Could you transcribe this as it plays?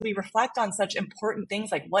we reflect on such important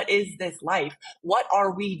things like, what is this life? What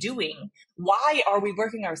are we doing? Why are we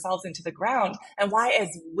working ourselves into the ground? And why, as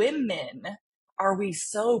women, are we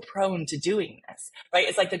so prone to doing this, right?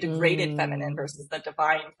 It's like the degraded feminine versus the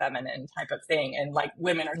divine feminine type of thing. And like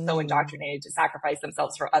women are so indoctrinated to sacrifice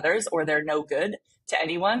themselves for others, or they're no good to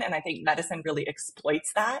anyone. And I think medicine really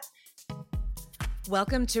exploits that.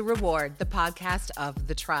 Welcome to Reward, the podcast of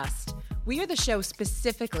The Trust. We are the show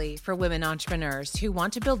specifically for women entrepreneurs who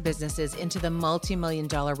want to build businesses into the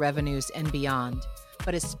multi-million-dollar revenues and beyond,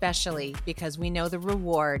 but especially because we know the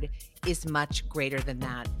reward is much greater than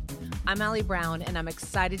that. I'm Allie Brown, and I'm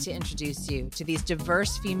excited to introduce you to these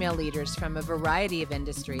diverse female leaders from a variety of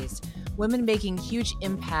industries, women making huge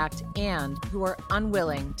impact and who are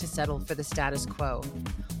unwilling to settle for the status quo.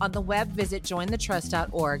 On the web, visit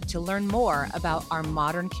jointhetrust.org to learn more about our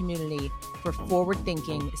modern community for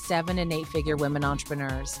forward-thinking 7- and 8-figure women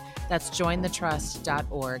entrepreneurs. That's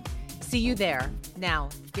jointhetrust.org. See you there. Now,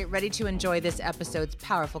 get ready to enjoy this episode's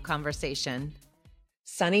powerful conversation.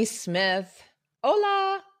 Sunny Smith.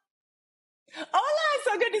 Hola. Hola,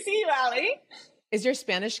 so good to see you, Allie. Is your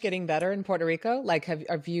Spanish getting better in Puerto Rico? Like,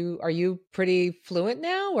 are you pretty fluent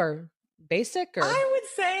now, or basic? Or I would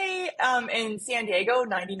say in San Diego,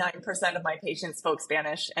 99% of my patients spoke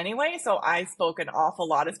Spanish anyway. So I spoke an awful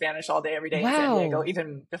lot of Spanish all day, every day in San Diego,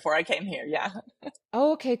 even before I came here. Yeah.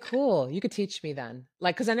 Oh, okay, cool. You could teach me then.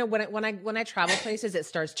 Like, cause I know when I travel places, it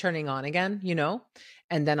starts turning on again,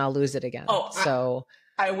 and then I'll lose it again. So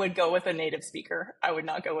I would go with a native speaker. I would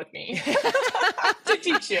not go with me to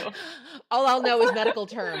teach you. All I'll know is medical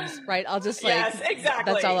terms, right? I'll just yes,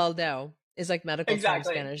 exactly. That's all I'll know is like medical term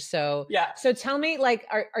Spanish. So yeah. So tell me, like,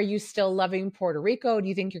 are you still loving Puerto Rico? Do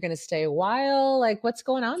you think you're going to stay a while? Like, what's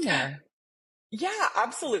going on there? Yeah,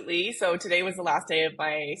 absolutely. So today was the last day of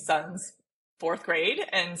my son's 4th grade.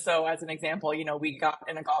 And so as an example, we got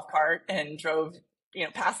in a golf cart and drove,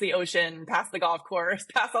 past the ocean, past the golf course,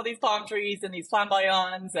 past all these palm trees and these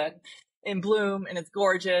flamboyants and in bloom, and it's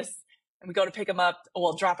gorgeous. And we go to pick him up.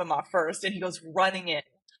 We'll drop him off first. And he goes running in,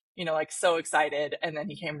 like so excited. And then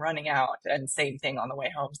he came running out, and same thing on the way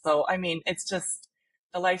home. So, I mean, it's just,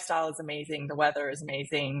 the lifestyle is amazing. The weather is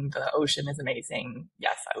amazing. The ocean is amazing.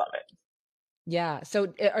 Yes, I love it. Yeah.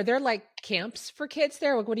 So are there like camps for kids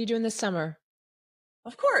there? What are you doing this summer?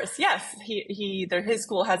 Of course. Yes. His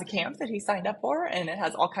school has a camp that he signed up for, and it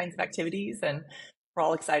has all kinds of activities, and we're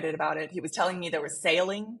all excited about it. He was telling me there was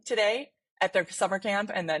sailing today at their summer camp,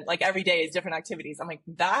 and then like every day is different activities. I'm like,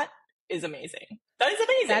 that is amazing. That is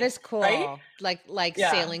amazing. That is cool. Right? Like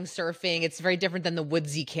sailing, surfing. It's very different than the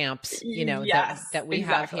woodsy camps, yes, that we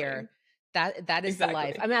have here. That is the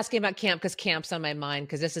life. I'm asking about camp because camp's on my mind,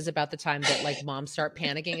 because this is about the time that like moms start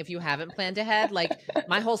panicking if you haven't planned ahead. Like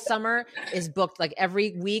my whole summer is booked, like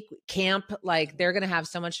every week camp, like they're going to have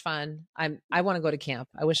so much fun. I want to go to camp.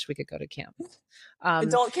 I wish we could go to camp.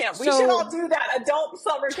 Adult camp. We should all do that. Adult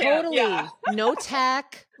summer camp. Totally. Yeah. No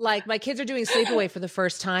tech. Like my kids are doing sleepaway for the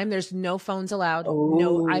first time. There's no phones allowed,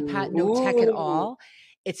 no iPad, no tech at all.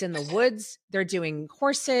 It's in the woods. They're doing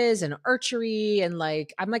horses and archery. And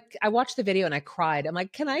like, I watched the video and I cried. I'm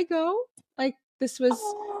like, can I go? Like this was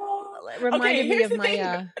reminded me of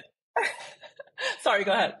my, sorry,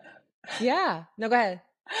 go ahead. Yeah, no, go ahead.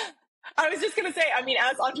 I was just going to say, I mean,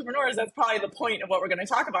 as entrepreneurs, that's probably the point of what we're going to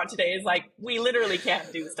talk about today is like, we literally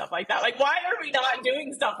can't do stuff like that. Like, why are we not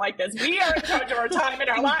doing stuff like this? We are in charge of our time and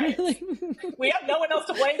our lives. We have no one else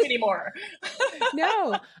to blame anymore.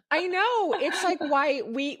 No, I know. It's like why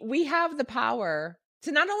we have the power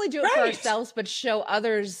to not only do it for ourselves, but show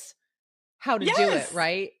others how to do it.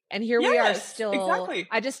 Right. And here we are still, exactly.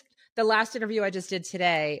 The last interview I just did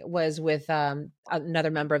today was with another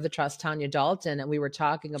member of the Trust, Tanya Dalton, and we were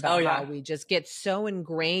talking about how we just get so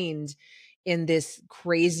ingrained in this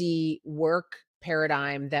crazy work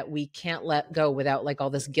paradigm that we can't let go without like all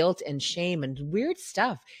this guilt and shame and weird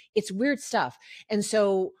stuff. It's weird stuff. And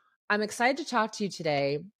so I'm excited to talk to you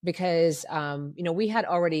today because, we had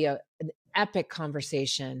already an epic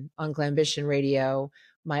conversation on Glambition Radio,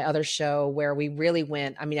 my other show, where we really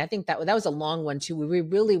went. I mean, I think that was a long one too. We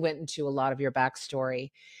really went into a lot of your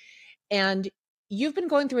backstory, and you've been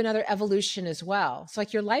going through another evolution as well. So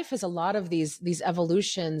like your life has a lot of these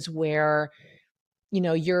evolutions where,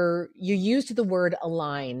 you used the word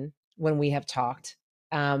align when we have talked.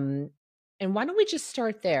 And why don't we just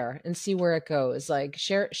start there and see where it goes? Like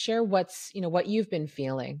share what's, what you've been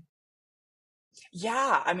feeling.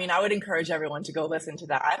 Yeah, I mean, I would encourage everyone to go listen to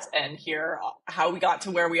that and hear how we got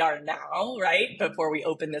to where we are now, right? Before we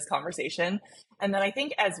open this conversation. And then I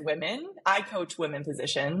think as women, I coach women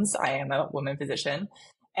physicians. I am a woman physician.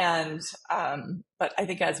 And, but I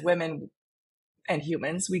think as women, and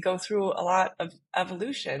humans, we go through a lot of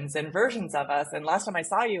evolutions and versions of us. And last time I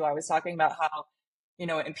saw you, I was talking about how, in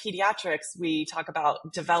pediatrics, we talk about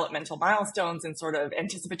developmental milestones and sort of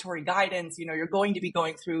anticipatory guidance. You're going to be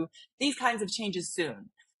going through these kinds of changes soon.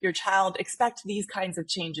 Your child, expect these kinds of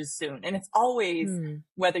changes soon. And it's always,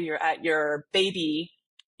 whether you're at your baby,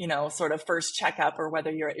 sort of first checkup, or whether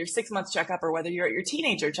you're at your 6 months checkup, or whether you're at your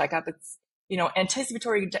teenager checkup, it's,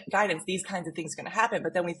 anticipatory guidance, these kinds of things are going to happen.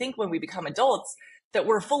 But then we think when we become adults that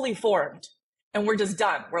we're fully formed and we're just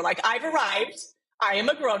done. We're like, I've arrived. I am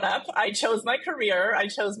a grown-up. I chose my career. I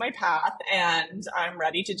chose my path, and I'm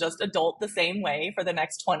ready to just adult the same way for the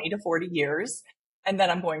next 20 to 40 years. And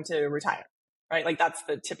then I'm going to retire, right? Like that's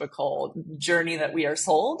the typical journey that we are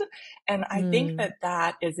sold. And I think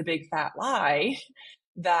that is a big fat lie,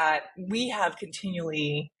 that we have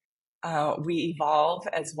continually, we evolve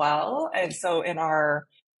as well. And so in our,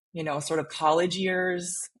 sort of college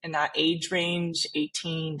years, in that age range,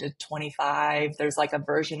 18 to 25, there's like a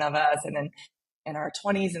version of us. And then in our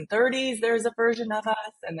 20s and 30s, there's a version of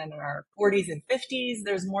us. And then in our 40s and 50s,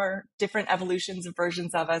 there's more different evolutions of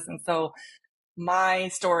versions of us. And so my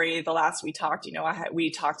story, the last we talked, we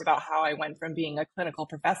talked about how I went from being a clinical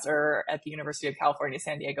professor at the University of California,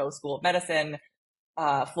 San Diego School of Medicine,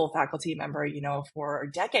 full faculty member, for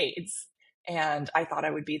decades. And I thought I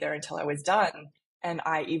would be there until I was done. And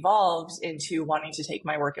I evolved into wanting to take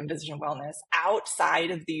my work in physician wellness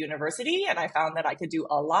outside of the university. And I found that I could do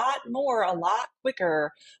a lot more, a lot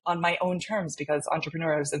quicker on my own terms, because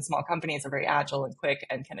entrepreneurs and small companies are very agile and quick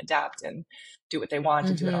and can adapt and do what they want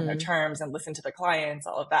and do it on their terms and listen to their clients,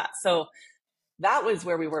 all of that. So that was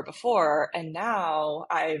where we were before. And now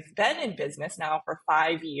I've been in business now for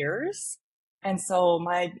 5 years. And so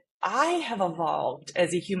I have evolved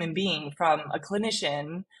as a human being from a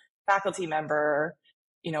clinician, faculty member,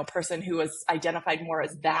 person who was identified more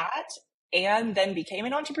as that and then became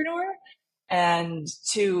an entrepreneur, and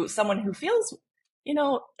to someone who feels,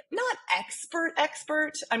 not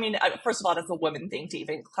expert. I mean, first of all, that's a woman thing to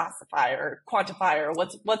even classify or quantify, or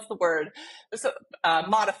what's the word? So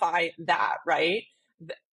modify that, right?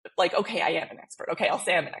 Like, okay, I am an expert. Okay, I'll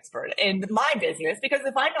say I'm an expert in my business, because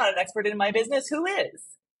if I'm not an expert in my business, who is?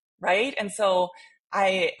 Right? And so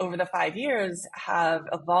I, over the 5 years, have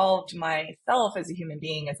evolved myself as a human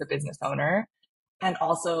being, as a business owner, and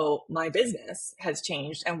also my business has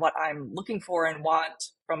changed, and what I'm looking for and want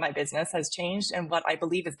from my business has changed, and what I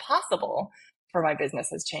believe is possible for my business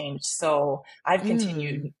has changed. So I've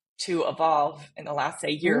continued to evolve in the last,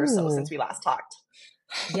 say, year or so since we last talked.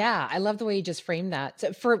 Yeah, I love the way you just framed that.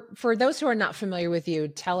 So for those who are not familiar with you,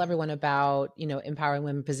 tell everyone about, Empowering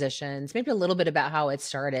Women Physicians, maybe a little bit about how it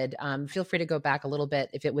started. Feel free to go back a little bit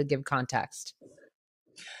if it would give context.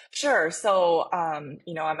 Sure. So, I'm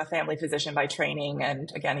a family physician by training,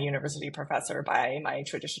 and again, a university professor by my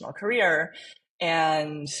traditional career.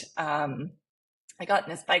 And I got in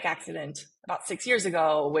this bike accident about 6 years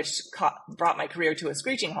ago, which brought my career to a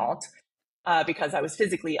screeching halt. Because I was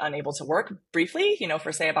physically unable to work briefly,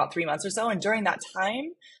 for say about 3 months or so. And during that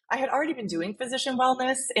time, I had already been doing physician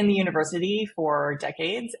wellness in the university for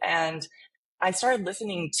decades. And I started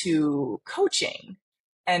listening to coaching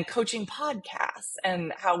and coaching podcasts,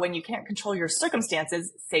 and how when you can't control your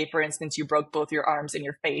circumstances, say for instance, you broke both your arms and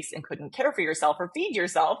your face and couldn't care for yourself or feed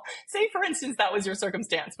yourself, say for instance, that was your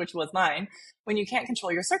circumstance, which was mine. When you can't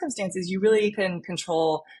control your circumstances, you really can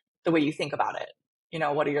control the way you think about it.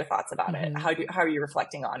 What are your thoughts about it? How are you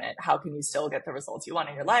reflecting on it? How can you still get the results you want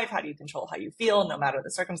in your life? How do you control how you feel, no matter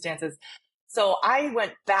the circumstances? So I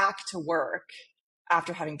went back to work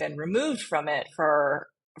after having been removed from it for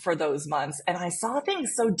those months. And I saw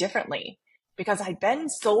things so differently, because I'd been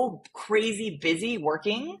so crazy busy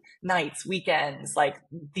working nights, weekends, like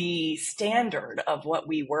the standard of what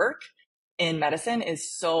we work in medicine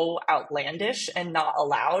is so outlandish and not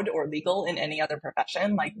allowed or legal in any other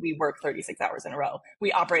profession. Like, we work 36 hours in a row.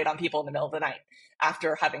 We operate on people in the middle of the night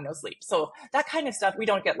after having no sleep. So that kind of stuff, we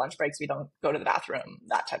don't get lunch breaks. We don't go to the bathroom,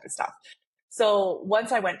 that type of stuff. So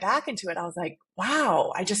once I went back into it, I was like,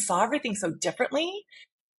 wow, I just saw everything so differently,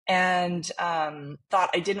 and thought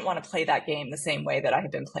I didn't want to play that game the same way that I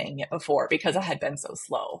had been playing it before, because I had been so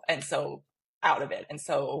slow and so out of it. And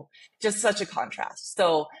so just such a contrast.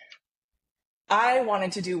 So I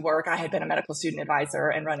wanted to do work. I had been a medical student advisor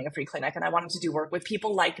and running a free clinic, and I wanted to do work with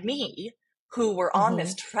people like me who were on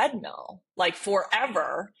this treadmill like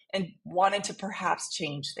forever and wanted to perhaps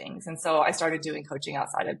change things. And so I started doing coaching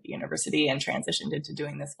outside of the university and transitioned into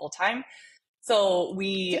doing this full time. So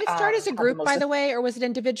we did it start as a group, by the way, or was it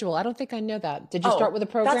individual? I don't think I know that. Did you start with a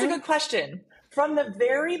program? That's a good question. From the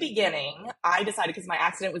very beginning, I decided, because my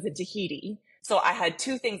accident was in Tahiti, So I had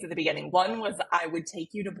two things at the beginning. One was I would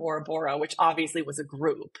take you to Bora Bora, which obviously was a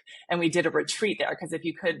group, and we did a retreat there, because if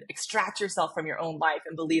you could extract yourself from your own life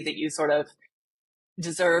and believe that you sort of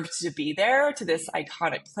deserved to be there, to this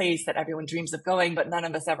iconic place that everyone dreams of going, but none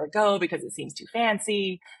of us ever go because it seems too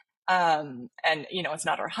fancy. And it's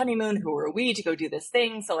not our honeymoon. Who are we to go do this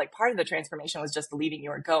thing? So like part of the transformation was just believing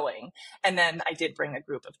you were going. And then I did bring a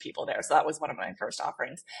group of people there. So that was one of my first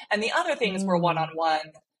offerings. And the other things were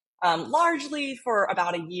one-on-one, largely for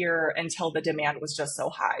about a year, until the demand was just so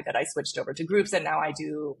high that I switched over to groups. And now I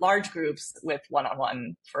do large groups with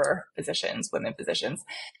one-on-one for physicians, women physicians.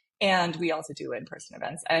 And we also do in-person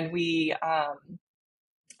events. And we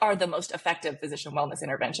are the most effective physician wellness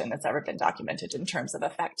intervention that's ever been documented in terms of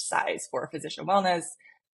effect size for physician wellness,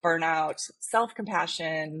 burnout,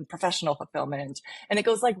 self-compassion, professional fulfillment. And it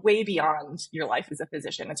goes like way beyond your life as a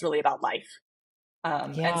physician. It's really about life.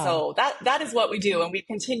 And so that is what we do. And we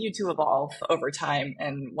continue to evolve over time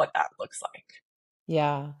and what that looks like.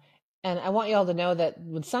 Yeah. And I want you all to know that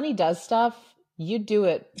when Sunny does stuff, you do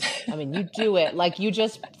it. I mean, you do it like you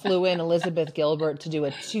just flew in Elizabeth Gilbert to do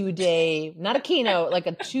a 2-day, not a keynote, like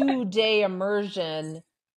a 2-day immersion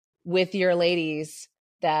with your ladies.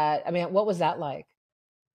 What was that like?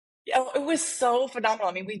 Yeah, it was so phenomenal.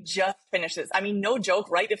 I mean, we just finished this. I mean, no joke,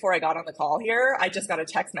 right before I got on the call here, I just got a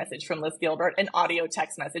text message from Liz Gilbert, an audio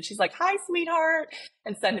text message. She's like, "Hi, sweetheart,"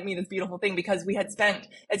 and sending me this beautiful thing, because we had spent,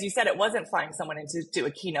 as you said, it wasn't flying someone in to do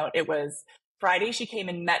a keynote. It was Friday. She came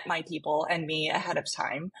and met my people and me ahead of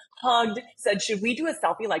time, hugged, said, "Should we do a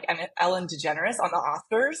selfie like Ellen DeGeneres on the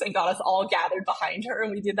Oscars?" and got us all gathered behind her.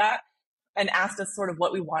 And we did that, and asked us sort of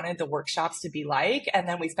what we wanted the workshops to be like. And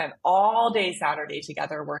then we spent all day Saturday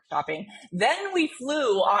together workshopping. Then we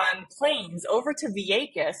flew on planes over to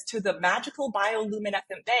Vieques, to the magical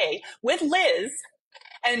bioluminescent bay with Liz,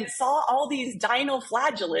 and saw all these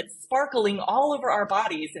dinoflagellates sparkling all over our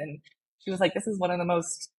bodies. And she was like, "This is one of the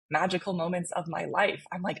most magical moments of my life."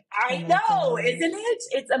 I'm like, "I know, isn't it?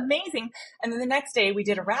 It's amazing." And then the next day we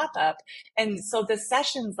did a wrap up. And so the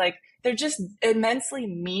sessions, like, they're just immensely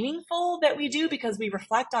meaningful that we do, because we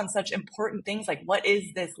reflect on such important things like, what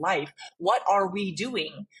is this life? What are we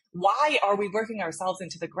doing? Why are we working ourselves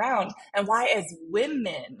into the ground? And why, as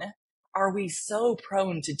women, are we so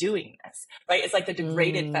prone to doing this, right? It's like the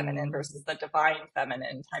degraded feminine versus the divine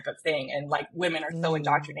feminine type of thing. And like, women are so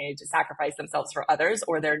indoctrinated to sacrifice themselves for others,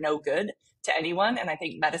 or they're no good to anyone. And I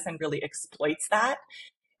think medicine really exploits that.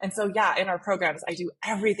 And so, yeah, in our programs, I do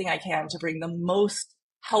everything I can to bring the most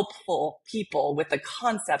helpful people with the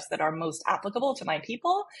concepts that are most applicable to my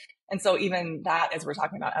people. And so even that, as we're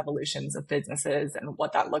talking about evolutions of businesses and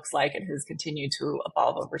what that looks like, it has continued to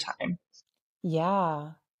evolve over time.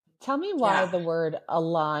 Yeah. Tell me why the word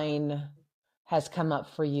align has come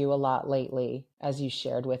up for you a lot lately, as you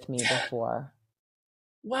shared with me before.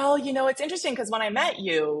 Well, it's interesting, because when I met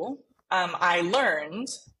you, I learned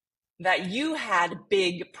that you had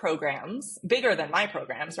big programs, bigger than my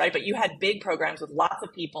programs, right? But you had big programs with lots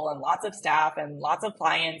of people and lots of staff and lots of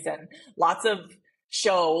clients and lots of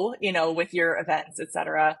show, with your events, et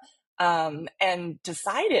cetera. And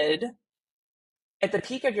decided at the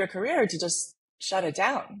peak of your career to just shut it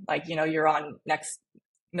down. Like, you're on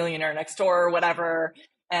Millionaire Next Door or whatever,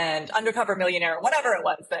 and Undercover Millionaire, whatever it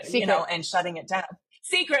was that, and shutting it down.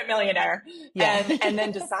 Secret Millionaire. Yeah. And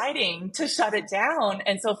then deciding to shut it down.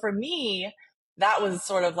 And so for me, that was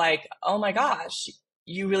sort of like, oh my gosh,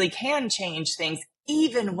 you really can change things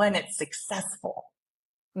even when it's successful.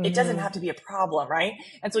 Mm-hmm. It doesn't have to be a problem, right?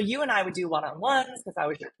 And so you and I would do one-on-ones, because I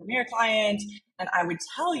was your premier client, and I would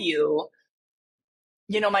tell you,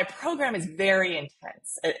 my program is very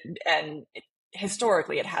intense, and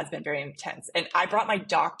historically it has been very intense. And I brought my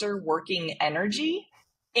doctor working energy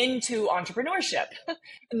into entrepreneurship,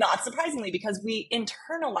 not surprisingly, because we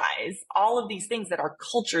internalize all of these things that our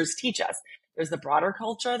cultures teach us. There's the broader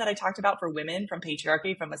culture that I talked about for women, from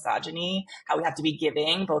patriarchy, from misogyny, how we have to be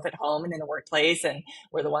giving both at home and in the workplace. And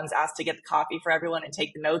we're the ones asked to get the coffee for everyone and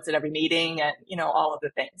take the notes at every meeting, and, all of the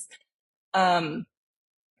things.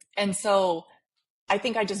 And so I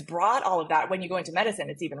think I just brought all of that. When you go into medicine,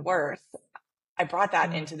 it's even worse. I brought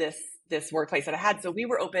that into this workplace that I had. So we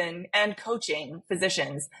were open and coaching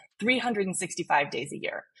physicians 365 days a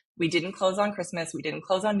year. We didn't close on Christmas. We didn't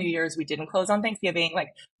close on New Year's. We didn't close on Thanksgiving. Like,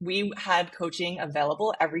 we had coaching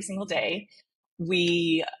available every single day.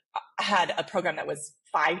 We had a program that was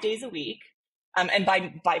 5 days a week. And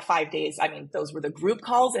by 5 days, I mean, those were the group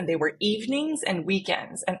calls, and they were evenings and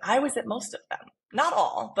weekends. And I was at most of them. Not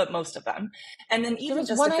all, but most of them. And then even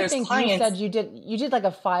just one, if there's I think clients, you said you did like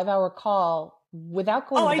a 5-hour call without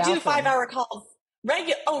going. Oh, I do 5-hour calls.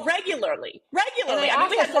 Regularly. And I I mean,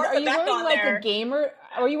 we had said, Martha Beck on there.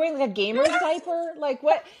 Are you wearing like a gamer's diaper? Like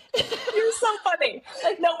what? You're so funny.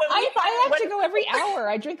 Like, no, I have to go every hour.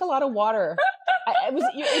 I drink a lot of water. It was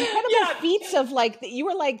incredible feats of like, you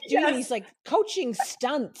were like doing these like coaching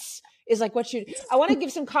stunts is like what you, I want to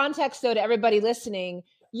give some context though to everybody listening.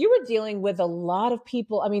 You were dealing with a lot of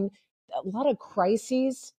people. I mean, a lot of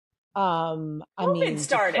crises. Depression,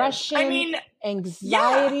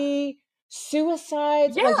 anxiety,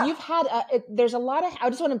 suicides. Like you've had there's a lot of, I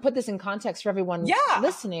just want to put this in context for everyone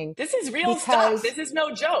listening. This is real stuff. This is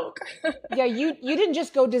no joke. You didn't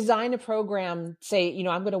just go design a program, say,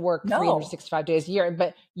 I'm going to work 365 days a year,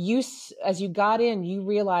 but as you got in, you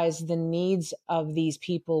realized the needs of these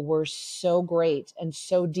people were so great and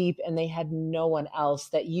so deep, and they had no one else,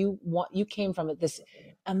 that you came from this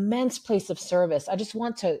immense place of service. I just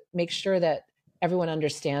want to make sure that everyone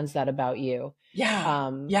understands that about you.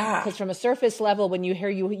 Because from a surface level, when you hear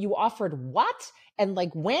you offered what and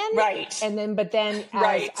like when, and then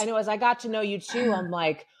as I got to know you too, I'm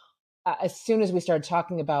like, as soon as we started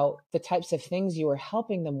talking about the types of things you were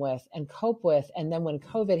helping them with and cope with, and then when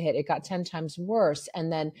COVID hit, it got 10 times worse,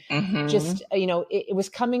 and then just it was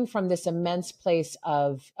coming from this immense place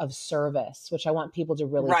of service, which I want people to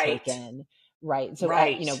really take in.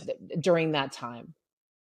 During that time.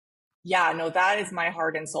 Yeah, no, that is my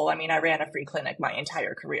heart and soul. I mean, I ran a free clinic my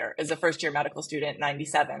entire career. As a first year medical student in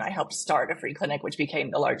 97, I helped start a free clinic, which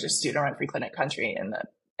became the largest student-run free clinic country in the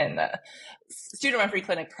student-run free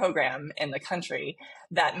clinic program in the country,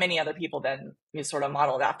 that many other people then sort of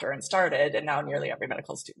modeled after and started. And now nearly every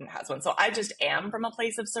medical student has one. So I just am from a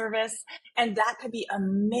place of service, and that could be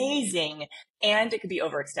amazing. And it could be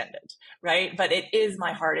overextended, right? But it is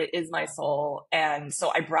my heart. It is my soul. And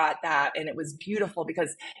so I brought that, and it was beautiful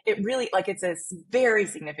because it really, it's a very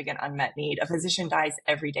significant unmet need. A physician dies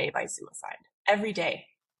every day by suicide. Every day.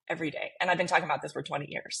 And I've been talking about this for 20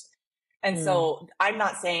 years. And so I'm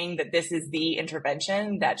not saying that this is the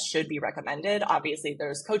intervention that should be recommended. Obviously,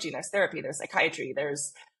 there's coaching, there's therapy, there's psychiatry,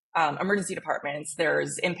 there's emergency departments,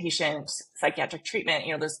 there's inpatient psychiatric treatment,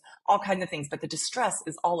 there's all kinds of things, but the distress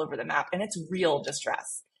is all over the map, and it's real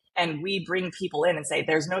distress. And we bring people in and say,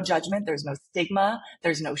 there's no judgment, there's no stigma,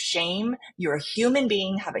 there's no shame. You're a human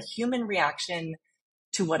being, have a human reaction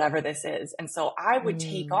to whatever this is. And so I would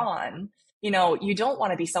take on, you don't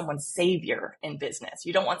want to be someone's savior in business.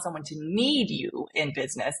 You don't want someone to need you in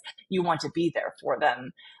business. You want to be there for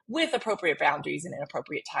them with appropriate boundaries and in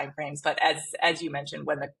appropriate timeframes. But as you mentioned,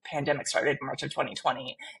 when the pandemic started in March of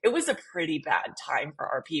 2020, it was a pretty bad time for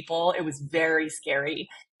our people. It was very scary.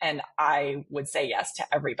 And I would say yes to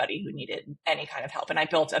everybody who needed any kind of help. And I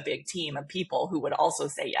built a big team of people who would also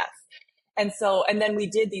say yes. And then we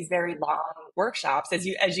did these very long workshops, as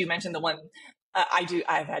you mentioned, the one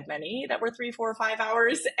I've had many that were 3, 4, 5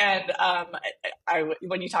 hours. And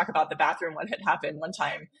when you talk about the bathroom, what had happened one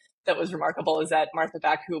time that was remarkable is that Martha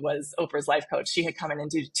Beck, who was Oprah's life coach, she had come in and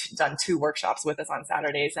done 2 workshops with us on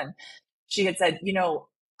Saturdays. And she had said,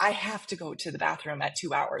 I have to go to the bathroom at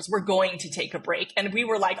 2 hours. We're going to take a break. And we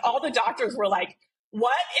were like, all the doctors were like,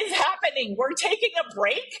 what is happening? We're taking a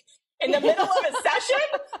break in the middle of a session?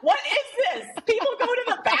 What is this? People go to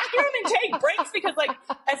the bathroom and take breaks because,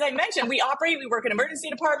 as I mentioned, we work in emergency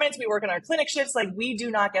departments, we work in our clinic shifts. We do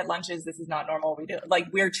not get lunches. This is not normal.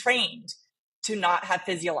 We're trained to not have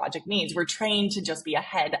physiologic needs. We're trained to just be a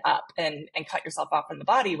head up and cut yourself off from the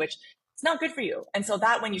body, which is not good for you. And so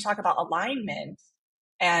that when you talk about alignment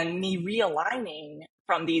and me realigning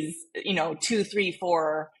from these, 2, 3,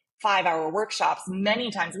 4, 5-hour workshops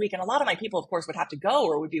many times a week. And a lot of my people, of course, would have to go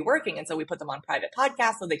or would be working. And so we put them on private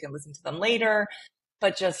podcasts so they can listen to them later.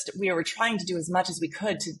 But we were trying to do as much as we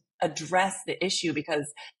could to address the issue,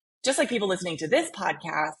 because just like people listening to this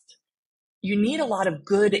podcast, you need a lot of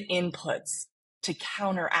good inputs to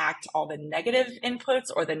counteract all the negative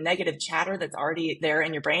inputs or the negative chatter that's already there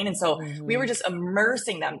in your brain. And so we were just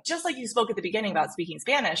immersing them, just like you spoke at the beginning about speaking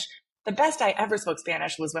Spanish. The best I ever spoke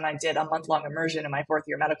Spanish was when I did a month-long immersion in my 4th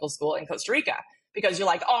year medical school in Costa Rica, because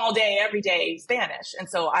you're all day, every day Spanish. And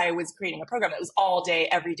so I was creating a program that was all day,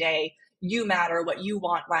 every day. You matter. What you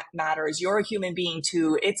want matters. You're a human being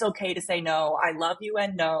too. It's okay to say no. I love you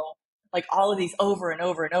and no. All of these over and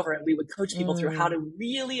over and over. And we would coach people through how to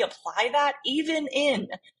really apply that even in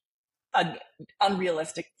an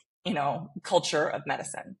unrealistic culture of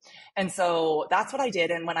medicine. And so that's what I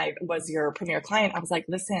did. And when I was your premier client, I was like,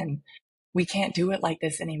 listen, we can't do it like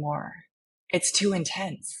this anymore. It's too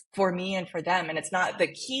intense for me and for them. And it's not, the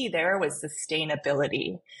key there was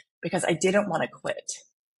sustainability, because I didn't want to quit.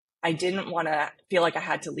 I didn't want to feel like I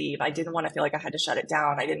had to leave. I didn't want to feel like I had to shut it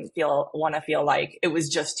down. I didn't want to feel like it was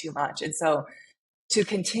just too much. And so to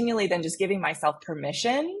continually then just giving myself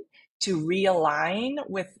permission to realign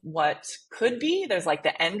with what could be. There's like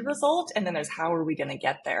the end result, and then there's how are we going to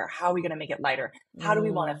get there? How are we going to make it lighter? How do we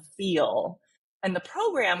want to feel? And the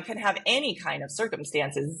program can have any kind of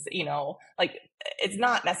circumstances, you know, like it's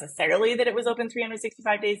not necessarily that it was open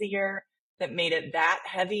 365 days a year that made it that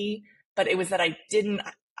heavy, but it was that I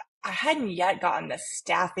hadn't yet gotten the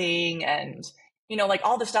staffing and, you know, like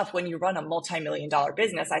all the stuff when you run a multi-million-dollar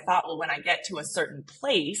business. I thought, well, when I get to a certain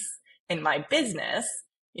place in my business,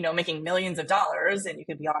 you know, making millions of dollars, and you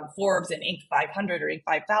could be on Forbes and Inc. 500 or Inc.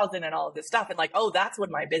 5000 and all of this stuff. And like, oh, that's when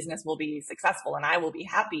my business will be successful and I will be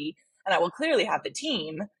happy and I will clearly have the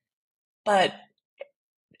team. But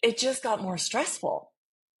it just got more stressful.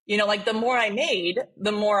 You know, like the more I made,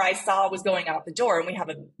 the more I saw was going out the door. And we have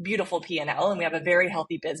a beautiful P&L and we have a very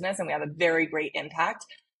healthy business and we have a very great impact.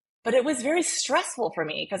 But it was very stressful for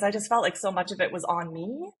me because I just felt like so much of it was on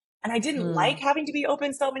me. And I didn't like having to be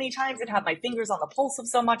open so many times and have my fingers on the pulse of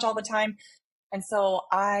so much all the time. And so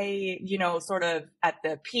I, you know, sort of at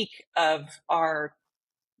the peak of our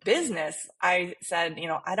business, I said, you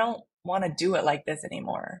know, I don't want to do it like this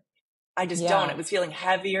anymore. I just don't. It was feeling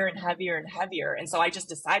heavier and heavier and heavier. And so I just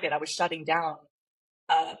decided I was shutting down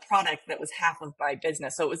a product that was half of my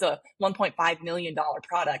business. So it was a $1.5 million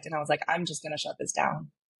product. And I was like, I'm just going to shut this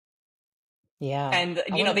down. Yeah. And,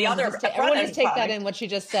 you know, the other, I want to take that in what she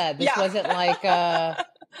just said. This wasn't like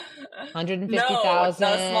 150,000. No, it's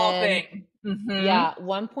not a small thing. Mm-hmm. Yeah.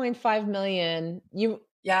 1.5 million. We were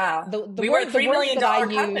a $3 million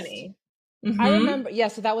company. Mm-hmm. I remember,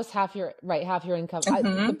 so that was half your income.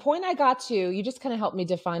 Mm-hmm. The point I got to, you just kind of helped me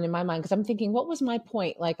define in my mind, because I'm thinking, what was my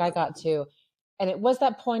point? Like I got to, and it was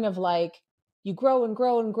that point of like, you grow and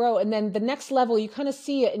grow and grow. And then the next level, you kind of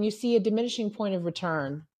see it and you see a diminishing point of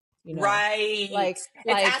return. You know? Right. It's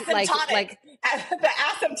asymptotic. The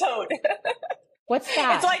asymptote. What's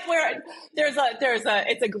that? It's like where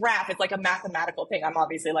it's a graph. It's like a mathematical thing. I'm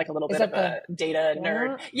obviously like a little bit of a data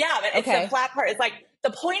nerd. Yeah, but it's the flat part. It's like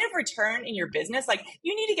the point of return in your business. Like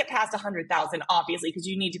you need to get past 100,000, obviously, because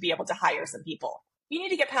you need to be able to hire some people. You need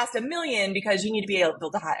to get past 1 million because you need to be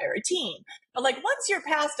able to hire a team. But like once you're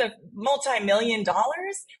past a multi-million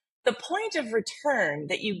dollars, the point of return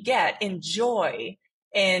that you get in joy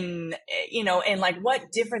and, you know, and like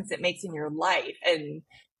what difference it makes in your life. And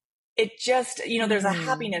it just, you know, there's a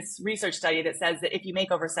happiness research study that says that if you make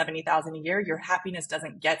over 70,000 a year, your happiness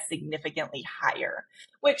doesn't get significantly higher,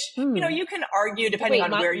 which, you know, you can argue depending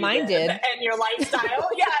on where you live and your lifestyle.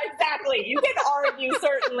 Yeah, exactly. You can argue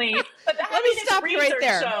certainly, but the happiness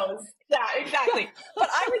research shows. Yeah, exactly. But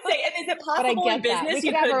I would say, and is it possible in business? We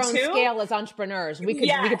could have our own scale as entrepreneurs. We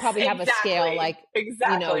could probably have a scale, like,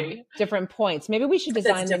 you know, different points. Maybe we should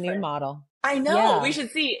design the new model. I know. We should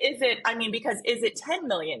see, is it 10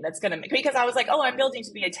 million that's going to make, because I was like, oh, I'm building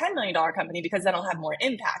to be a $10 million company because then I'll have more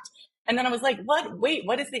impact. And then I was like,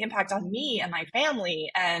 what is the impact on me and my family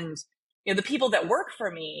and, you know, the people that work for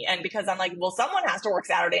me? And because I'm like, well, someone has to work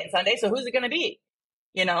Saturday and Sunday. So who's it going to be?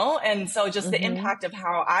 You know? And so just the impact of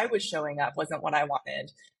how I was showing up wasn't what I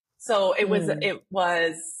wanted. So it was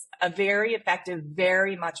a very effective,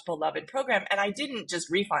 very much beloved program. And I didn't just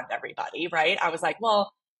refund everybody, right? I was like,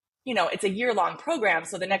 well, you know, it's a year-long program.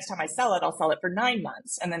 So the next time I sell it, I'll sell it for 9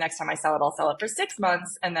 months. And the next time I sell it, I'll sell it for 6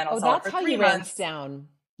 months. And then I'll sell it for 3 months. That's how you ramped down.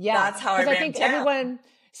 Yeah. That's how I ramped down. Everyone,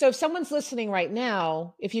 so if someone's listening right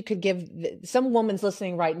now, if you could give some woman's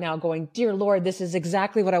listening right now going, dear Lord, this is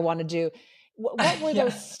exactly what I want to do. What were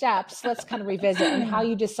those steps? Let's kind of revisit and how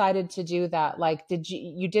you decided to do that. Like,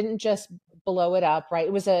 you didn't just blow it up, right?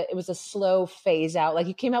 It was a slow phase out. Like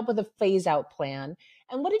you came up with a phase out plan.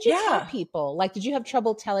 And what did you tell people? Like, did you have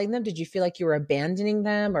trouble telling them? Did you feel like you were abandoning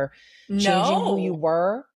them or changing who you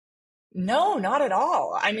were? No, not at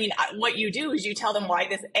all. I mean, what you do is you tell them why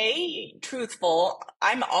this, truthful.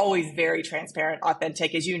 I'm always very transparent,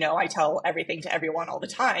 authentic. As you know, I tell everything to everyone all the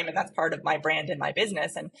time. And that's part of my brand and my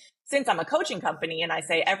business. And since I'm a coaching company and I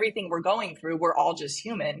say everything we're going through, we're all just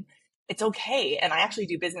human. It's okay. And I actually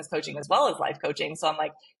do business coaching as well as life coaching. So I'm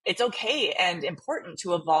like, it's okay and important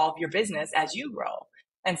to evolve your business as you grow.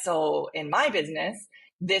 And so in my business,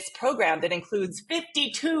 this program that includes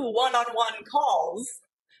 52 one-on-one calls,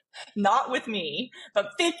 not with me,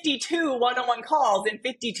 but 52 one-on-one calls in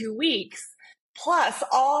 52 weeks, plus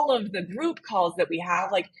all of the group calls that we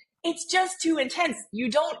have, like, it's just too intense.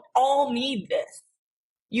 You don't all need this.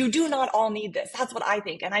 You do not all need this. That's what I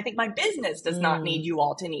think. And I think my business does not need you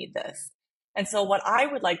all to need this. And so what I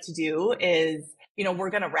would like to do is, you know,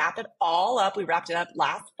 we're going to wrap it all up. We wrapped it up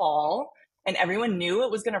last fall and everyone knew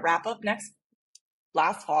it was going to wrap up next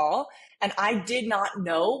last fall. And I did not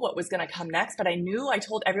know what was going to come next, but I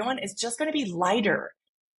told everyone it's just going to be lighter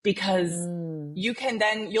because you can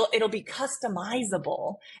then it'll be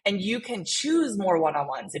customizable and you can choose more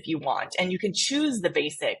one-on-ones if you want, and you can choose the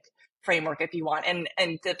basic framework if you want. And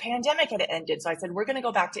the pandemic had ended. So I said, we're going to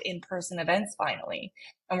go back to in-person events finally.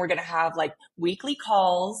 And we're going to have like weekly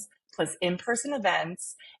calls plus in-person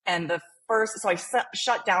events. And so I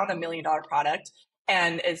shut down $1 million product.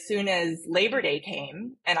 And as soon as Labor Day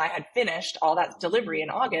came and I had finished all that delivery in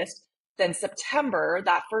August, then September,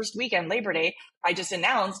 that first weekend, Labor Day, I just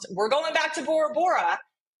announced we're going back to Bora Bora,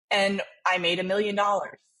 and I made $1 million.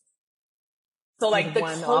 So like the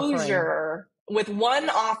closure with one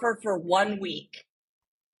offer for 1 week.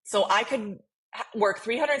 So I could work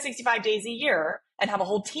 365 days a year and have a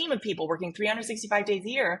whole team of people working 365 days a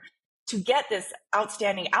year to get this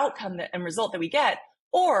outstanding outcome and result that we get.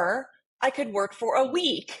 Or I could work for a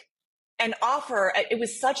week and offer. It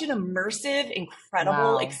was such an immersive,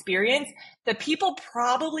 incredible experience that people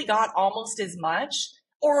probably got almost as much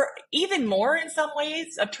or even more in some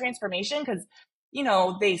ways of transformation because, you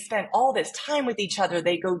know, they spent all this time with each other.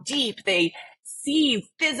 They go deep. They see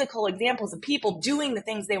physical examples of people doing the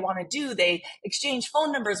things they want to do. They exchange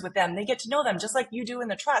phone numbers with them. They get to know them just like you do in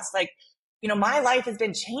the trust. Like, you know, my life has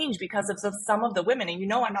been changed because of some of the women, and you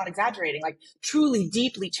know, I'm not exaggerating, like truly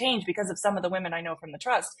deeply changed because of some of the women I know from the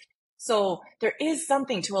trust. So there is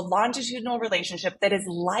something to a longitudinal relationship that is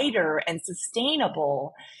lighter and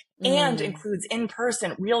sustainable and includes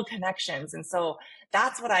in-person real connections. And so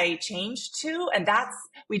that's what I changed to. And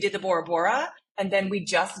we did the Bora Bora. And then we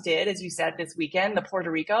just did, as you said, this weekend, the Puerto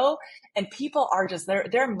Rico. And people are just,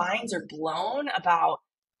 their minds are blown about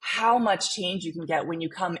how much change you can get when you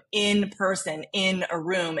come in person in a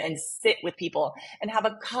room and sit with people and have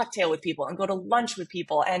a cocktail with people and go to lunch with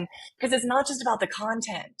people. And because it's not just about the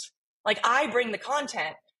content. Like I bring the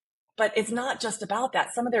content, but it's not just about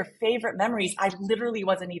that. Some of their favorite memories, I literally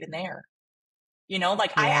wasn't even there. You know,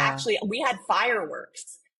 like we had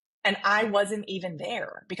fireworks and I wasn't even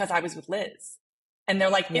there because I was with Liz. And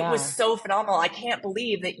they're like, it was so phenomenal. I can't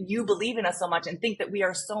believe that you believe in us so much and think that we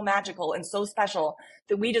are so magical and so special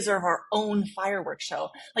that we deserve our own fireworks show.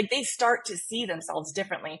 Like they start to see themselves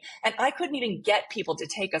differently. And I couldn't even get people to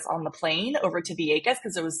take us on the plane over to Vieques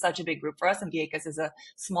because it was such a big group for us. And Vieques is a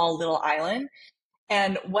small little island.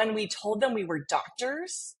 And when we told them we were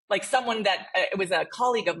doctors, like someone that it was a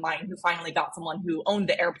colleague of mine who finally got someone who owned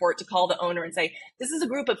the airport to call the owner and say, this is a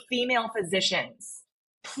group of female physicians.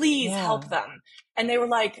 Please help them. And they were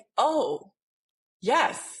like, oh,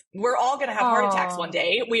 yes, we're all going to have heart attacks one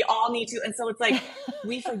day. We all need to. And so it's like,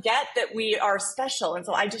 we forget that we are special. And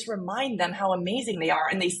so I just remind them how amazing they are.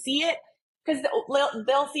 And they see it because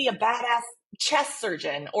they'll see a badass chest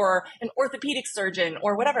surgeon or an orthopedic surgeon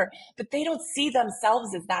or whatever, but they don't see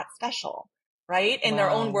themselves as that special, right? In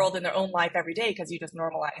their own world, in their own life every day, because you just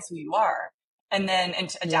normalize who you are. And then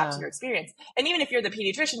and adapt to your experience. And even if you're the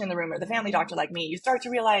pediatrician in the room or the family doctor like me, you start to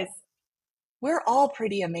realize we're all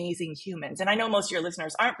pretty amazing humans. And I know most of your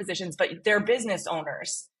listeners aren't physicians, but they're business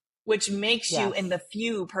owners, which makes you in the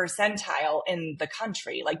few percentile in the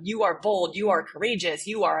country. Like you are bold, you are courageous,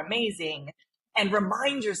 you are amazing. And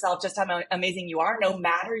remind yourself just how amazing you are, no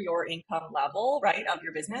matter your income level, right, of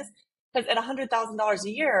your business. Because at $100,000 a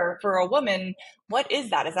year for a woman, what is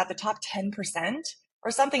that? Is that the top 10%? Or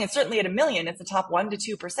something, and certainly at $1 million, it's the top 1%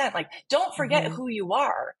 to 2%. Like, don't forget who you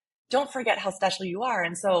are. Don't forget how special you are.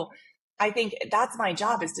 And so I think that's my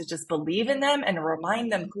job, is to just believe in them and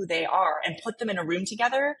remind them who they are and put them in a room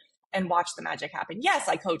together and watch the magic happen. Yes,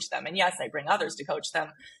 I coach them, and yes, I bring others to coach them.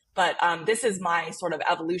 But this is my sort of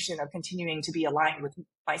evolution of continuing to be aligned with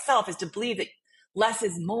myself, is to believe that less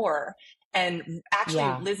is more. And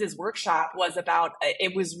actually, Liz's workshop was about,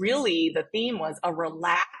 it was really, the theme was a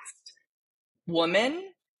relaxed woman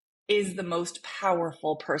is the most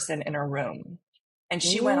powerful person in a room. And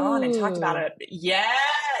she went on and talked about it.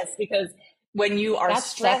 Yes, because when you are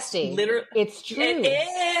stressed, literally, it's true. It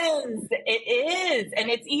is. It is. And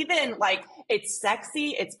it's even like, it's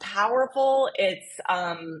sexy, it's powerful. It's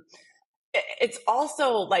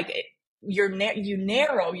also like, you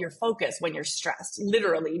narrow your focus when you're stressed.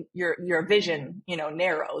 Literally, your vision,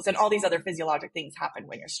 narrows, and all these other physiologic things happen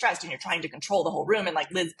when you're stressed and you're trying to control the whole room. And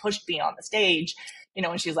like Liz pushed me on the stage,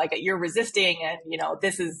 and she's like, you're resisting, and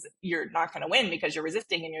you're not going to win because you're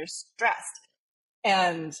resisting and you're stressed.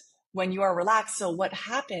 And when you are relaxed, so what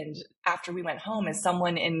happened after we went home is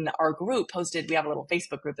someone in our group posted, we have a little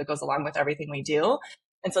Facebook group that goes along with everything we do.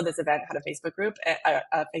 And so this event had a Facebook group,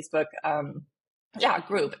 a Facebook,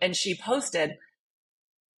 group. And she posted,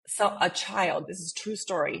 a child, this is a true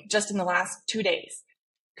story, just in the last 2 days,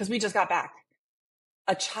 because we just got back.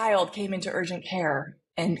 a child came into urgent care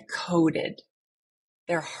and coded.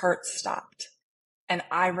 Their heart stopped. And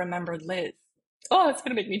I remembered Liz. Oh, it's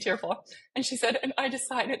going to make me tearful. And she said, and I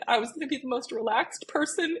decided I was going to be the most relaxed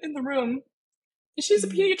person in the room. She's a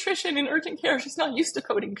pediatrician in urgent care. She's not used to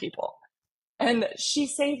coding people. And she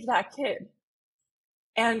saved that kid.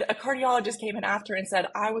 And a cardiologist came in after and said,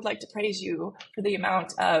 I would like to praise you for the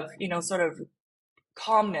amount of, sort of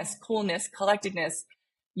calmness, coolness, collectedness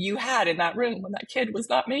you had in that room when that kid was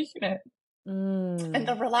not making it. And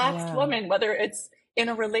the relaxed woman, whether it's in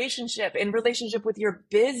relationship with your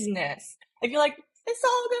business, if you're like, it's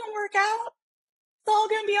all going to work out, it's all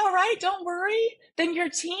going to be all right, don't worry, then your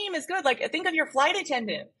team is good. Like, think of your flight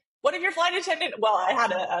attendant. What if your flight attendant, well, I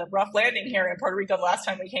had a rough landing here in Puerto Rico the last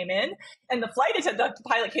time we came in, and the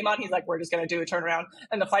pilot came on, he's like, we're just going to do a turnaround.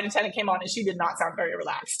 And the flight attendant came on and she did not sound very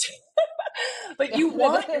relaxed. But you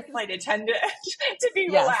want your flight attendant to be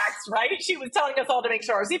relaxed, right? She was telling us all to make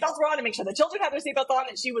sure our seatbelts were on, to make sure the children had their seatbelts on,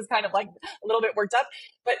 and she was kind of like a little bit worked up.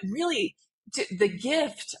 But really, the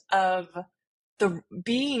gift of the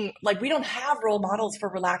being, like, we don't have role models for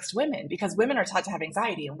relaxed women because women are taught to have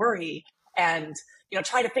anxiety and worry and,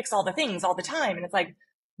 try to fix all the things all the time. And it's like,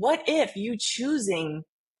 what if you choosing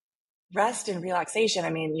rest and relaxation? I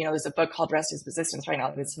mean, there's a book called Rest is Resistance right now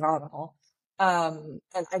that is phenomenal. And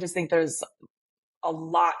I just think there's a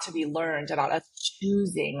lot to be learned about us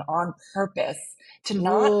choosing on purpose to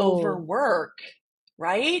not overwork,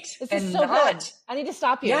 right? This is so good. I need to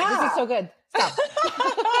stop you. Yeah. This is so good. Stop.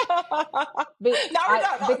 Now we're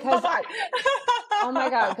done. Because oh my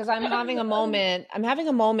God, because I'm having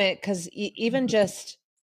a moment because even just,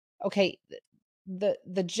 okay,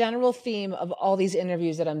 the general theme of all these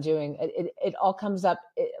interviews that I'm doing, it all comes up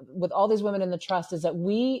with all these women in the trust, is that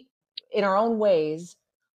we, in our own ways,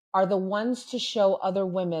 are the ones to show other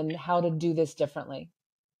women how to do this differently.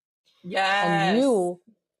 Yes. And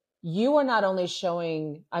you are not only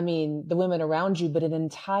showing, the women around you, but an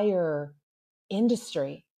entire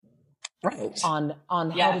industry, right, on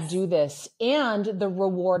how to do this, and the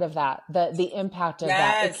reward of that, the impact of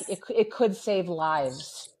that. It could save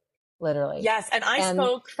lives, literally. Yes. And I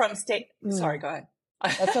spoke from stage. Sorry, go ahead.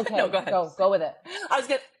 That's okay. No, go ahead. Go with it.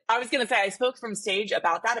 I was going to say, I spoke from stage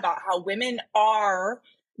about that, about how women are,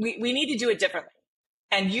 we need to do it differently.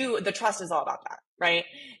 And the trust is all about that, right?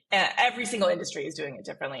 Every single industry is doing it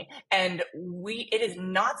differently. And it is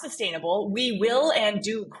not sustainable. We will and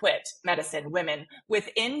do quit medicine, women,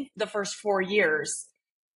 within the first 4 years.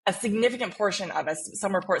 A significant portion of us,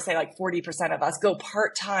 some reports say like 40% of us, go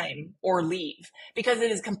part-time or leave because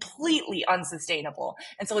it is completely unsustainable.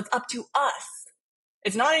 And so it's up to us.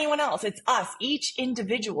 It's not anyone else. It's us, each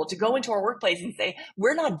individual, to go into our workplace and say,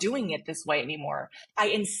 we're not doing it this way anymore. I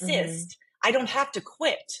insist. I don't have to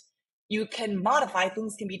quit. You can modify,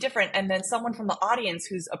 things can be different. And then someone from the audience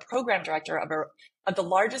who's a program director of the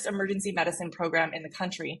largest emergency medicine program in the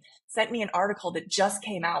country sent me an article that just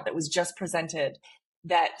came out, that was just presented,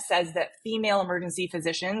 that says that female emergency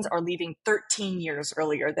physicians are leaving 13 years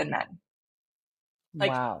earlier than men.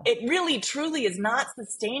 Like, wow. It really, truly is not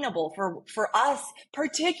sustainable for us,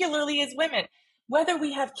 particularly as women, whether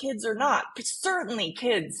we have kids or not. But certainly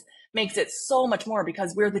kids makes it so much more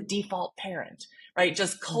because we're the default parent, right?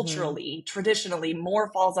 Just culturally, traditionally, more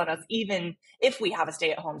falls on us. Even if we have a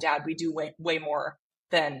stay-at-home dad, we do way more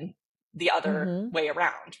than the other way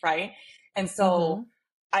around, right? And so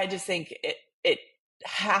I just think it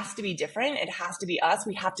has to be different. It has to be us.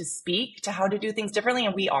 We have to speak to how to do things differently,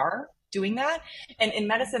 and we are doing that. And in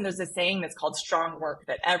medicine, there's a saying that's called strong work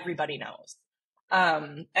that everybody knows.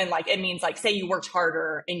 And like, it means like, say you worked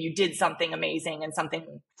harder and you did something amazing and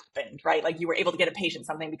something happened, right? Like you were able to get a patient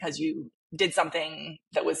something because you did something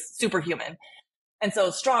that was superhuman. And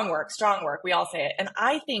so strong work, we all say it. And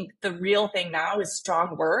I think the real thing now is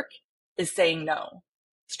strong work is saying no.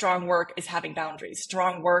 Strong work is having boundaries.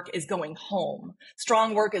 Strong work is going home.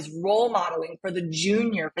 Strong work is role modeling for the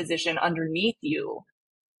junior physician underneath you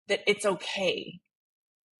that it's okay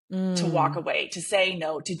to walk away, to say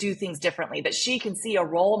no, to do things differently, that she can see a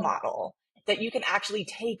role model, that you can actually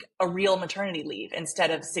take a real maternity leave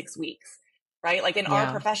instead of 6 weeks, right? Like in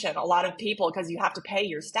our profession, a lot of people, because you have to pay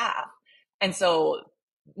your staff. And so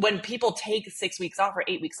when people take 6 weeks off or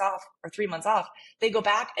 8 weeks off or 3 months off, they go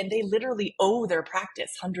back and they literally owe their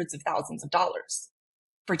practice hundreds of thousands of dollars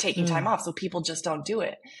for taking time off. So people just don't do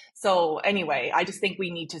it. So anyway, I just think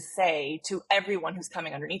we need to say to everyone who's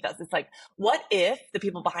coming underneath us, it's like, what if the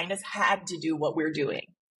people behind us had to do what we're doing?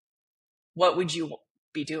 What would you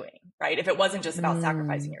be doing, right? If it wasn't just about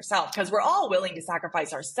sacrificing yourself, because we're all willing to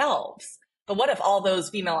sacrifice ourselves. But what if all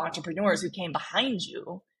those female entrepreneurs who came behind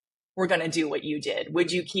you were going to do what you did?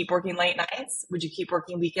 Would you keep working late nights? Would you keep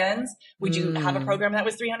working weekends? Would you have a program that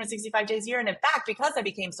was 365 days a year? And in fact, because I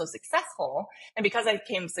became so successful and because I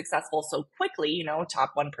became successful so quickly, you know,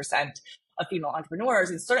 top 1% of female entrepreneurs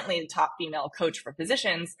and certainly the top female coach for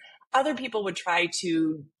physicians, other people would try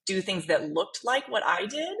to do things that looked like what I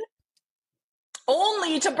did,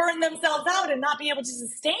 only to burn themselves out and not be able to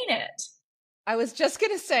sustain it. I was just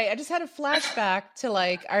going to say, I just had a flashback to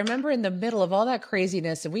like, I remember in the middle of all that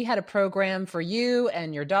craziness and we had a program for you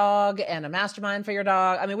and your dog and a mastermind for your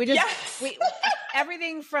dog. I mean, we just, we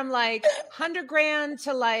everything from like 100 grand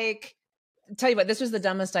to like, tell you what, this was the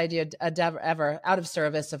dumbest idea ever, out of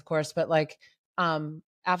service, of course. But like,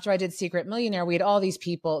 after I did Secret Millionaire, we had all these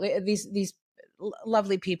people, these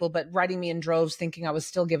lovely people, but writing me in droves thinking I was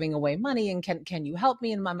still giving away money and can you help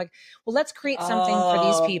me? And I'm like, well, let's create something for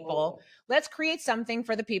these people. Let's create something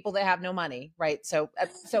for the people that have no money. Right. So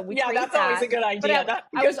we create that's that. Always a good idea. But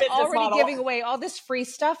I was already giving away all this free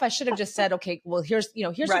stuff. I should have just said, okay, well, here's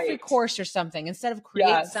a free course or something instead of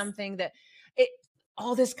create something that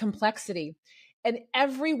all this complexity. And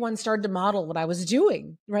everyone started to model what I was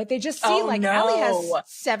doing, right? They just see Allie has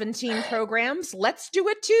 17 programs. Let's do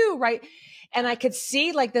it too, right? And I could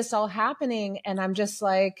see like this all happening. And I'm just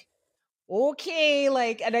like, okay,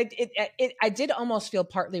 like, and I did almost feel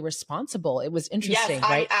partly responsible. It was interesting, yes,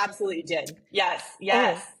 right? I absolutely did. Yes.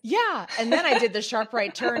 Oh, yeah. And then I did the sharp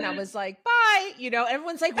right turn. I was like, bye, you know,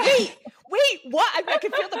 everyone's like, wait, what? I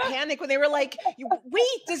could feel the panic when they were like,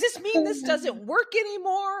 wait, does this mean this doesn't work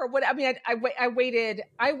anymore? Or what? I mean, I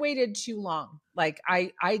waited too long. Like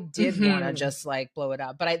I did want to just like blow it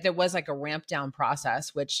up, but there was like a ramp down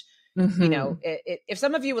process, which, you know, if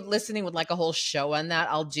some of you listening would like a whole show on that,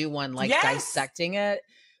 I'll do one like dissecting it.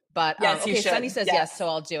 But okay, Sunny says yes, so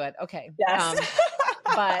I'll do it. Okay. Yes.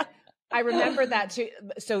 But I remember that too.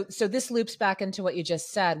 So this loops back into what you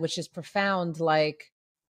just said, which is profound. Like,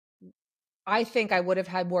 I think I would have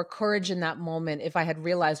had more courage in that moment if I had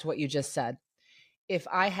realized what you just said. If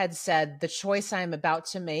I had said, the choice I'm about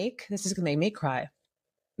to make, this is going to make me cry.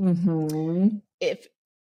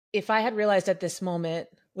 If I had realized at this moment,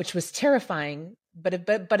 which was terrifying, but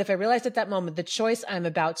if I realized at that moment, the choice I'm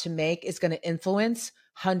about to make is going to influence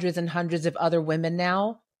hundreds and hundreds of other women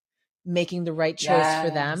now making the right choice for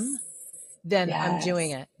them, then I'm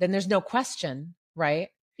doing it. Then there's no question, right?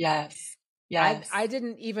 Yes. I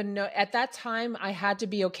didn't even know at that time. I had to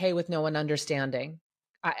be okay with no one understanding.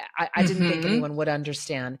 I didn't think anyone would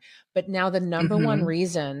understand. But now the number one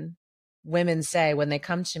reason women say when they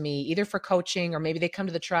come to me, either for coaching or maybe they come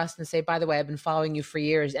to the trust and say, by the way, I've been following you for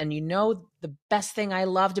years. And you know, the best thing I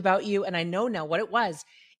loved about you, and I know now what it was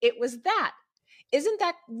that. Isn't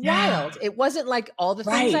that wild? It wasn't like all the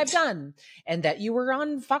things I've done and that you were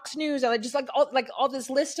on Fox News, or just like all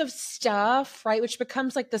this list of stuff, right? Which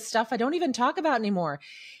becomes like the stuff I don't even talk about anymore.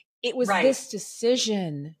 It was this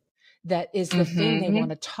decision that is the thing they want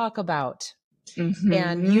to talk about.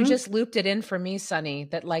 And you just looped it in for me, Sunny,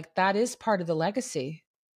 that like, that is part of the legacy.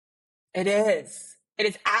 It is. It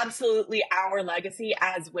is absolutely our legacy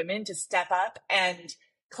as women to step up and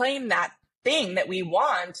claim that thing that we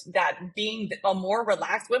want, that being a more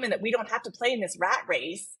relaxed women, that we don't have to play in this rat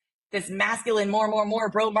race, this masculine, more,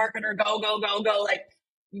 bro marketer, go. Like,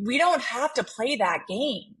 we don't have to play that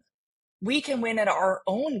game. We can win at our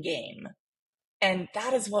own game. And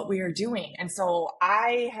that is what we are doing. And so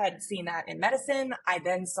I had seen that in medicine. I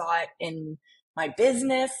then saw it in my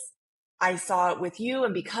business. I saw it with you.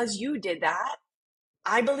 And because you did that,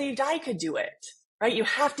 I believed I could do it, right? You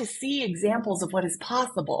have to see examples of what is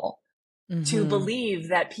possible to believe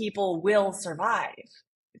that people will survive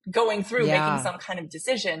going through making some kind of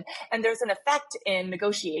decision. And there's an effect in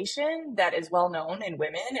negotiation that is well known in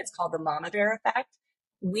women. It's called the mama bear effect.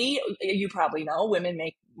 You probably know, women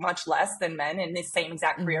make much less than men in the same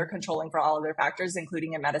exact career, controlling for all other factors,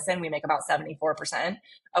 including in medicine. We make about 74%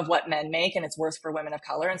 of what men make, and it's worse for women of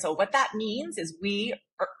color. And so what that means is we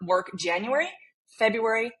work January,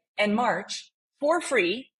 February, and March for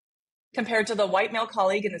free compared to the white male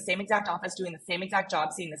colleague in the same exact office doing the same exact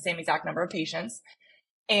job, seeing the same exact number of patients.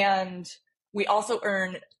 And we also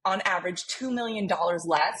earn, on average, $2 million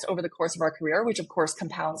less over the course of our career, which of course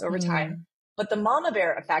compounds over time. But the mama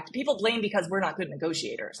bear effect, people blame because we're not good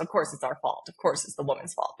negotiators. Of course, it's our fault. Of course, it's the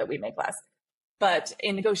woman's fault that we make less. But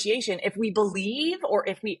in negotiation, if we believe, or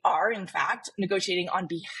if we are in fact negotiating on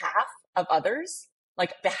behalf of others,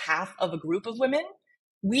 like behalf of a group of women,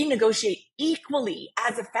 we negotiate equally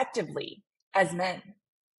as effectively as men.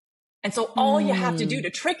 And so all you have to do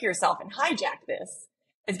to trick yourself and hijack this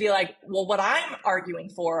is be like, well, what I'm arguing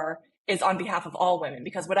for is on behalf of all women,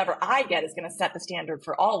 because whatever I get is going to set the standard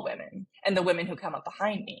for all women and the women who come up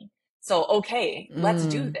behind me. So, okay, let's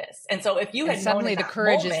do this. And so if you and had known suddenly in the that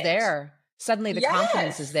courage is moment, there. Suddenly the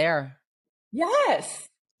confidence is yes, there. yes,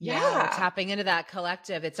 Yeah, yeah. tapping into that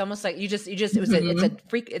collective. It's almost like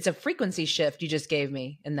Mm-hmm. it's a frequency shift you just gave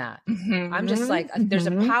me in that. I'm just Mm-hmm. like, Mm-hmm. there's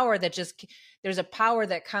a power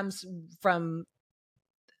that comes from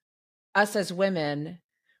us as women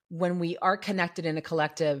when we are connected in a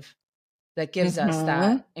collective that gives us Mm-hmm.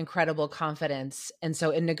 that incredible confidence. And so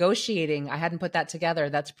in negotiating, I hadn't put that together.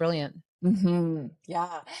 That's brilliant. Mm-hmm.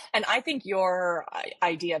 Yeah. And I think your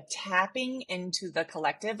idea of tapping into the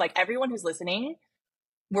collective, like everyone who's listening,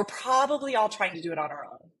 we're probably all trying to do it on our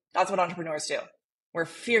own. That's what entrepreneurs do. We're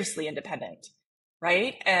fiercely independent,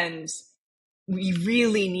 right? And we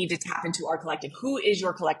really need to tap into our collective. Who is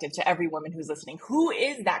your collective to every woman who's listening? Who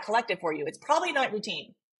is that collective for you? It's probably not your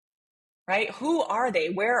team, right? Who are they?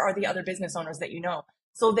 Where are the other business owners that you know?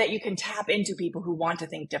 So that you can tap into people who want to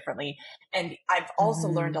think differently. And I've also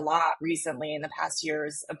learned a lot recently in the past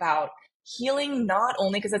years about healing, not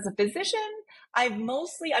only because as a physician, I've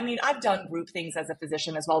done group things as a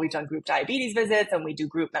physician as well. We've done group diabetes visits and we do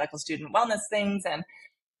group medical student wellness things.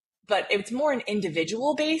 But it's more an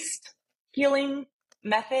individual based healing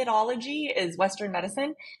methodology is Western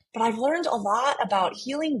medicine. But I've learned a lot about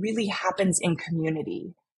healing really happens in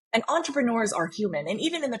community. And entrepreneurs are human. And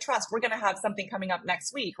even in the trust, we're going to have something coming up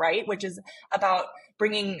next week, right? Which is about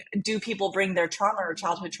do people bring their trauma or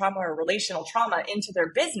childhood trauma or relational trauma into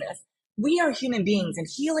their business? We are human beings and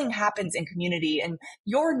healing happens in community, and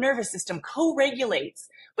your nervous system co-regulates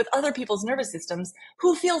with other people's nervous systems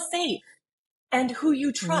who feel safe and who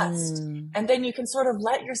you trust. And then you can sort of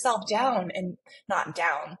let yourself down and not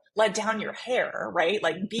down, let down your hair, right?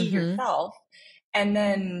 Like be yourself and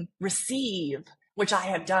then receive, which I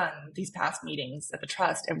have done these past meetings at the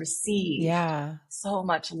trust and receive so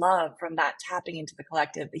much love from that tapping into the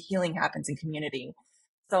collective. The healing happens in community.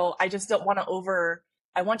 So I just don't want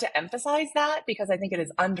I want to emphasize that because I think it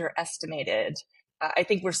is underestimated. I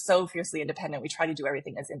think we're so fiercely independent. We try to do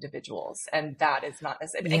everything as individuals, and that is not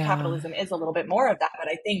and capitalism is a little bit more of that. But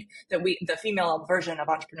I think that the female version of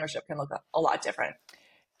entrepreneurship can look a lot different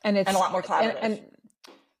and a lot more collaborative.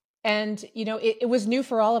 And you know, it was new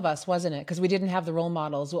for all of us, wasn't it? Because we didn't have the role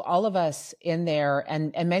models. Well, all of us in there,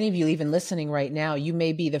 and many of you even listening right now, you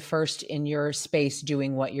may be the first in your space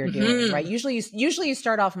doing what you're doing, right? Usually you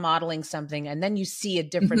start off modeling something, and then you see a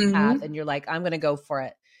different path, and you're like, I'm going to go for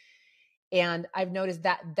it. And I've noticed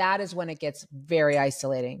that is when it gets very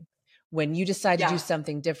isolating, when you decide to do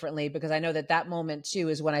something differently, because I know that moment too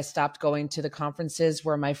is when I stopped going to the conferences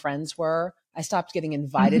where my friends were. I stopped getting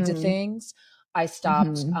invited to things. I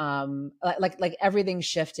stopped, like everything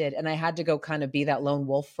shifted, and I had to go kind of be that lone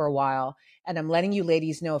wolf for a while. And I'm letting you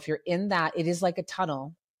ladies know, if you're in that, it is like a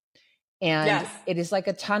tunnel. And it is like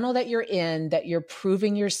a tunnel that you're in, that you're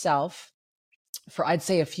proving yourself for, I'd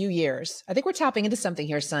say, a few years. I think we're tapping into something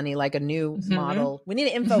here, Sunny, like a new model. We need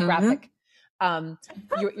an infographic.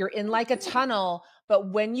 You're in like a tunnel, but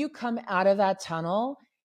when you come out of that tunnel,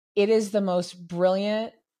 it is the most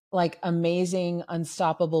brilliant, like amazing,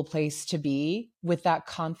 unstoppable place to be, with that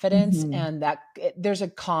confidence and that there's a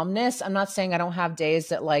calmness. I'm not saying I don't have days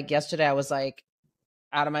that, like yesterday, I was like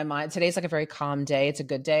out of my mind. Today's like a very calm day. It's a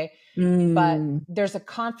good day, but there's a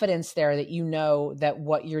confidence there that you know that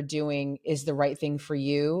what you're doing is the right thing for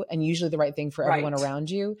you, and usually the right thing for everyone around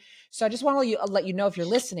you. So I just want to let you know, if you're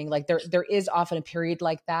listening, like there is often a period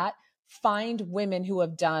like that. Find women who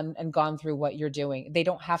have done and gone through what you're doing. They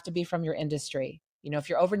don't have to be from your industry. You know, if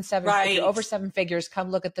you're over seven figures,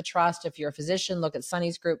 come look at the trust. If you're a physician, look at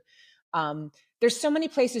Sunny's group. There's so many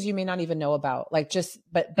places you may not even know about, like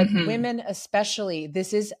but women, especially,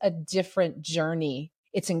 this is a different journey.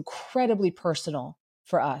 It's incredibly personal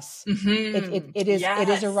for us. It is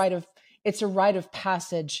a rite of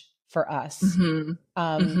passage for us. And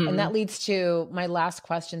that leads to my last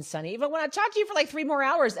question, Sunny. But when I talk to you for like 3 more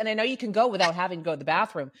hours, and I know you can go without having to go to the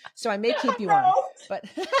bathroom, so I may keep you on, but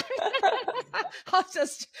I'll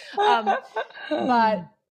just, but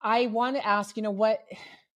I want to ask, you know, what,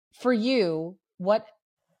 for you, what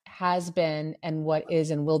has been and what is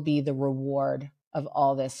and will be the reward of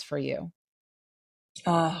all this for you?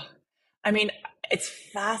 I mean, it's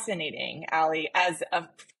fascinating, Allie, as a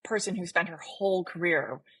person who spent her whole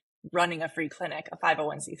career running a free clinic, a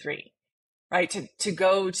 501c3, right? To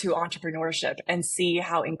go to entrepreneurship and see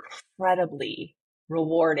how incredibly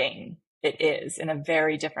rewarding it is in a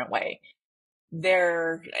very different way.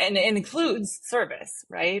 And it includes service,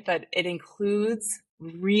 right? But it includes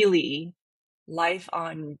really life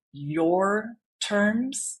on your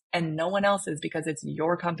terms and no one else's, because it's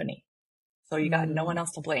your company. So you got no one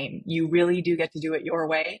else to blame. You really do get to do it your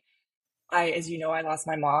way. as you know, I lost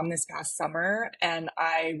my mom this past summer, and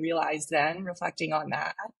I realized then, reflecting on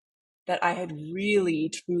that I had really,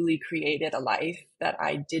 truly created a life that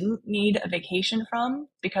I didn't need a vacation from,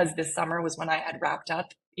 because this summer was when I had wrapped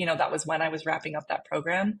up, that was when I was wrapping up that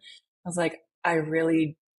program. I was like, I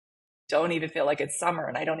really don't even feel like it's summer,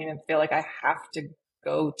 and I don't even feel like I have to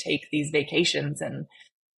go take these vacations. And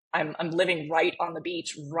I'm living right on the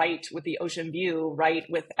beach, right with the ocean view, right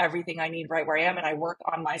with everything I need right where I am. And I work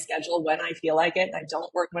on my schedule when I feel like it. And I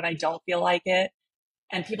don't work when I don't feel like it.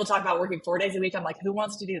 And people talk about working 4 days a week. I'm like, who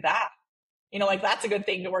wants to do that? Like, that's a good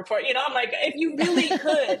thing to work for. I'm like, if you really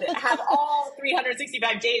could have all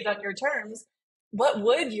 365 days on your terms, what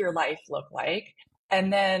would your life look like?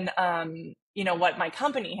 And then, what my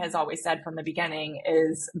company has always said from the beginning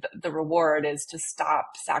is the reward is to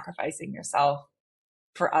stop sacrificing yourself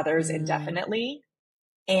for others indefinitely,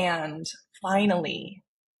 and finally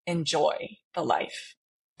enjoy the life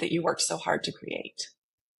that you worked so hard to create.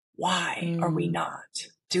 Why are we not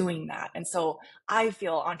doing that? And so I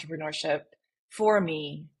feel entrepreneurship for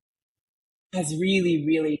me has really,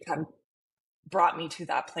 really brought me to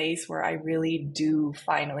that place where I really do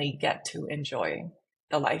finally get to enjoy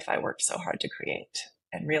the life I worked so hard to create,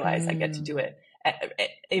 and realize I get to do it,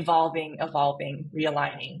 evolving,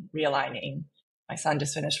 realigning. My son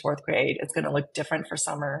just finished 4th grade. It's going to look different for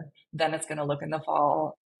summer. Then it's going to look in the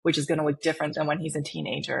fall, which is going to look different than when he's a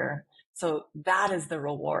teenager. So that is the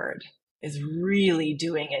reward, is really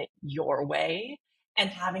doing it your way, and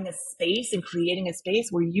having a space and creating a space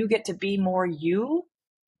where you get to be more you,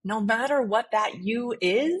 no matter what that you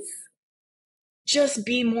is. Just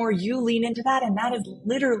be more you, lean into that. And that is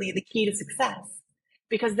literally the key to success,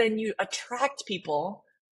 because then you attract people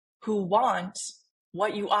who want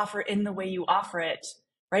what you offer in the way you offer it,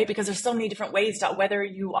 right? Because there's so many different ways to, whether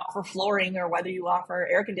you offer flooring or whether you offer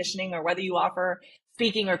air conditioning or whether you offer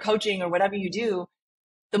speaking or coaching or whatever you do,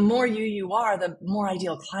 the more you are, the more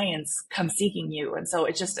ideal clients come seeking you. And so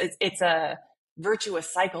it's a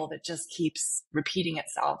virtuous cycle that just keeps repeating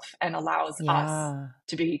itself and allows us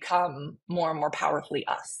to become more and more powerfully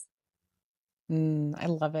us. I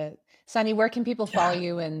love it. Sunny, where can people follow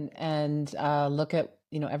you and look at,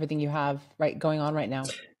 everything you have going on right now?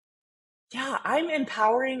 Yeah, I'm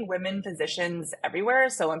empowering women physicians everywhere.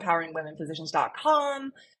 So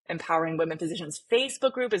empoweringwomenphysicians.com, Empowering Women Physicians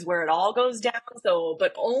Facebook group is where it all goes down. So,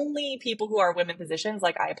 but only people who are women physicians,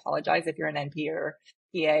 like, I apologize if you're an NP or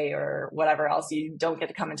PA or whatever else, you don't get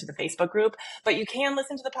to come into the Facebook group, but you can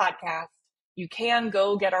listen to the podcast. You can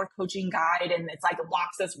go get our coaching guide, and it's like, it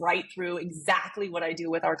walks us right through exactly what I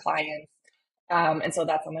do with our clients. And so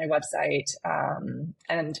that's on my website.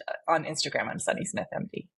 And on Instagram, I'm Sunny Smith,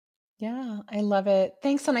 MD. Yeah, I love it.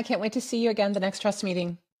 Thanks, and I can't wait to see you again the next Trust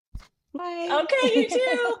meeting. Bye. Okay, you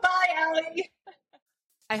too. Bye, Allie.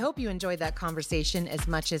 I hope you enjoyed that conversation as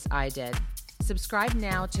much as I did. Subscribe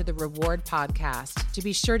now to the Reward Podcast to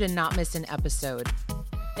be sure to not miss an episode.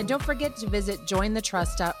 And don't forget to visit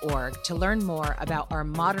jointhetrust.org to learn more about our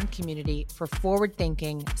modern community for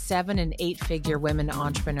forward-thinking 7- and 8-figure women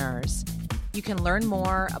entrepreneurs. You can learn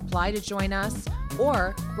more, apply to join us,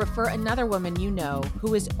 or refer another woman you know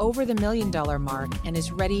who is over the $1 million mark and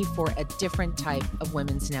is ready for a different type of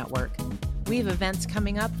women's network. We have events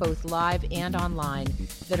coming up, both live and online,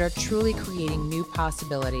 that are truly creating new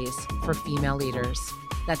possibilities for female leaders.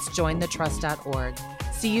 That's jointhetrust.org.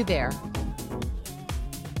 See you there.